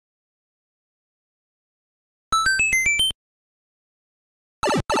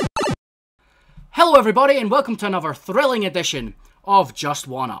Hello everybody and welcome to another thrilling edition of Just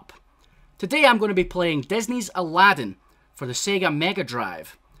One Up. Today I'm going to be playing Disney's Aladdin for the Sega Mega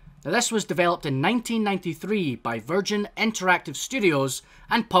Drive. Now this was developed in 1993 by Virgin Interactive Studios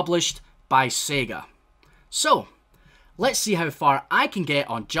and published by Sega. So, let's see how far I can get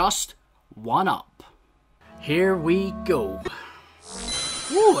on Just One Up. Here we go.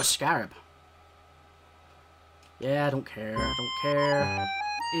 Ooh, a scarab. Yeah, I don't care,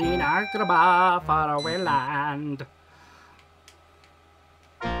 In our faraway land.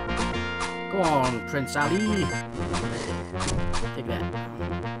 Go on, Prince Ali. Take that.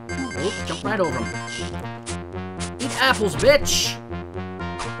 Oop, jump right over him. Eat apples, bitch!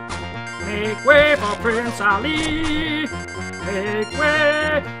 Make way for Prince Ali! Make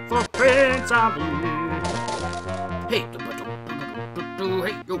way for Prince Ali! Hey,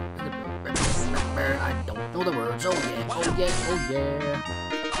 hey, yo. I don't know the words. Oh yeah, oh yeah, oh yeah.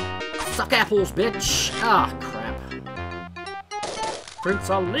 Suck apples, bitch! Ah, crap. Prince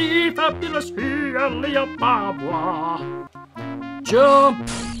Ali, fabulous he, Ali Ababa. Jump!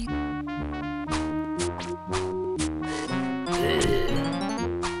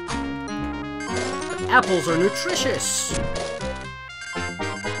 Apples are nutritious.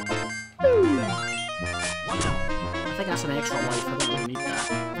 I think that's an extra life. I don't really need that.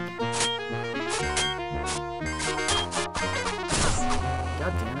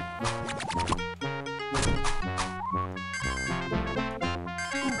 God damn it.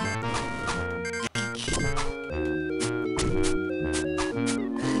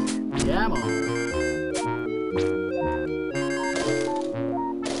 Yeah, I'm on.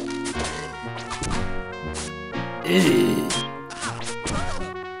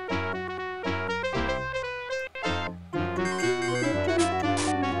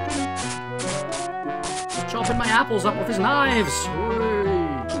 He's chopping my apples up with his knives.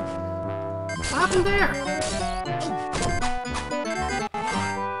 What happened there?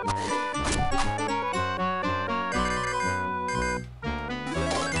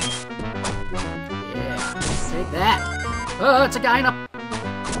 Yeah, take that. Oh, it's a guy in a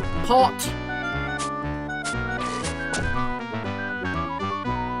pot.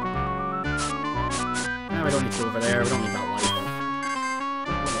 No, we don't need to go over there. We don't need that light.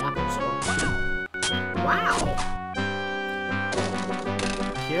 The apples, though. Wow.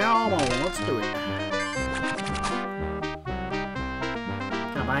 Come on, let's do it.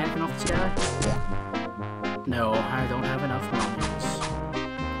 Can I buy anything off this guy? No, I don't have enough monies.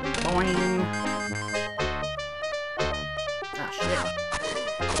 Boing. Ah, shit.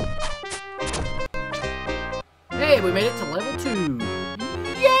 Hey, we made it to level 2.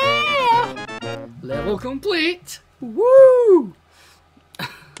 Yeah! Level complete. Woo!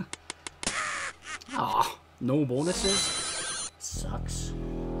 Aw, no bonuses. Sucks.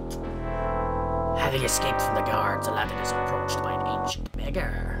 Having escaped from the guards, Aladdin is approached by an ancient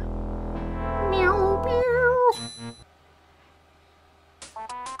beggar. Meow, meow.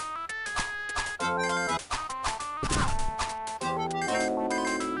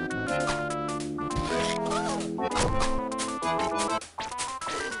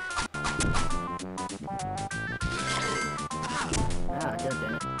 Ah, god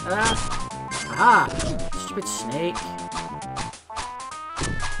damn it. Ah! Aha! Stupid snake.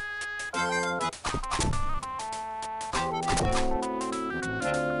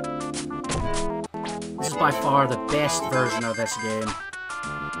 This is by far the best version of this game.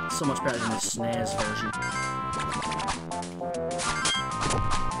 So much better than the SNES version.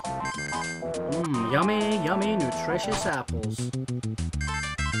 Mmm, yummy, yummy, nutritious apples.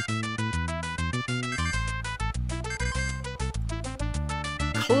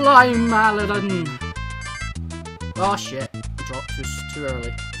 Climb, Aladdin! Oh shit, I dropped too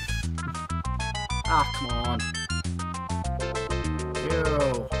early. Ah, come on.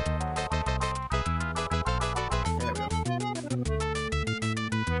 Ew. There we go.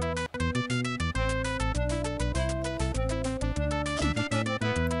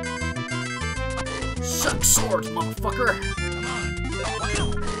 Suck swords, motherfucker!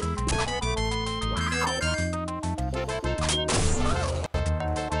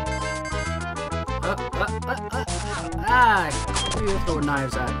 Ah! Who you throw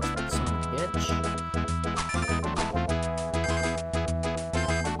knives at? Son of a bitch.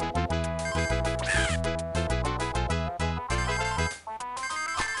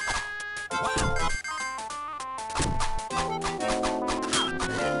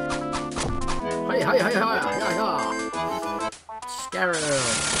 Hi, hi, hi, hi, hi, hi. Scarab.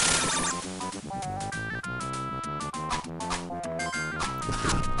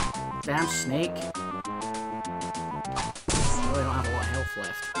 Damn snake. I really don't have a lot of health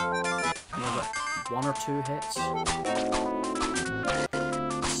left. 1 or 2 hits.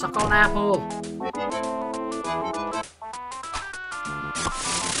 Suck on apple!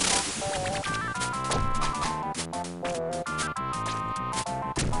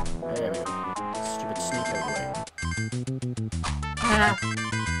 There we go. Stupid sneak out the way. Ah.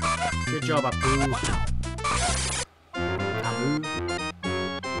 Good job, Abu. Abu.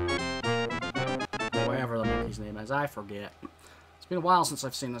 Whatever the monkey's name is, I forget. It's been a while since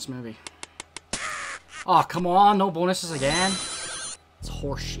I've seen this movie. Oh, come on, no bonuses again. It's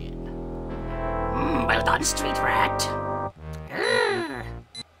horseshit. Well done, street rat.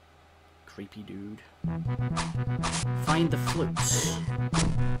 Creepy dude. Find the flutes.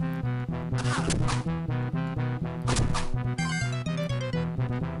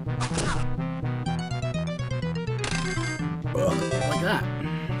 Ugh, like that.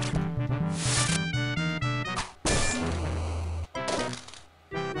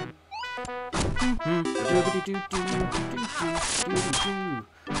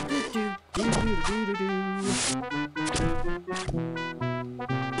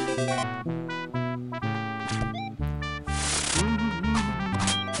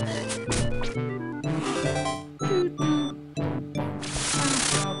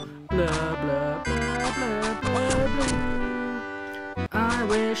 I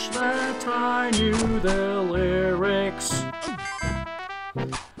wish that I knew the lyrics.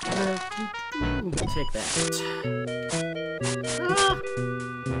 Take that. Ah.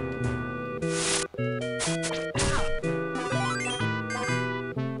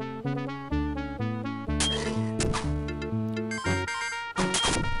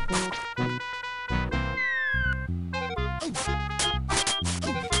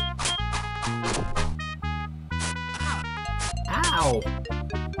 Ow!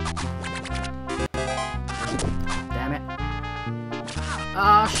 Damn it.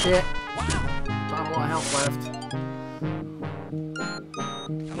 Ah, shit. Don't have a lot of health left.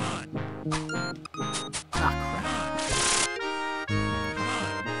 Ah, crap.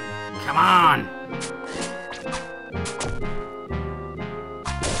 Come on!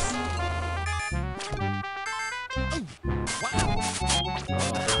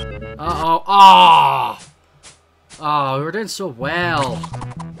 Uh-oh. Oh! Oh, we were doing so well.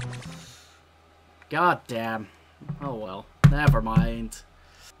 God damn. Oh well. Never mind.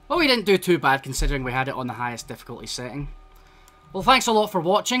 Well, we didn't do too bad considering we had it on the highest difficulty setting. Well, thanks a lot for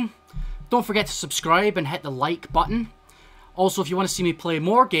watching. Don't forget to subscribe and hit the like button. Also, if you want to see me play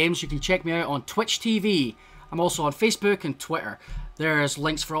more games, you can check me out on Twitch TV. I'm also on Facebook and Twitter. There's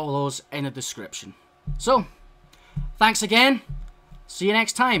links for all those in the description. So, thanks again. See you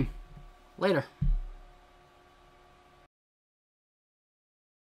next time. Later.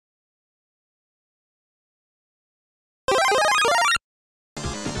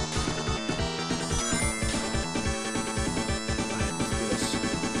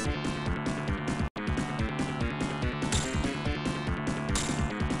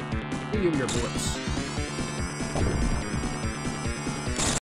 You and your bullets.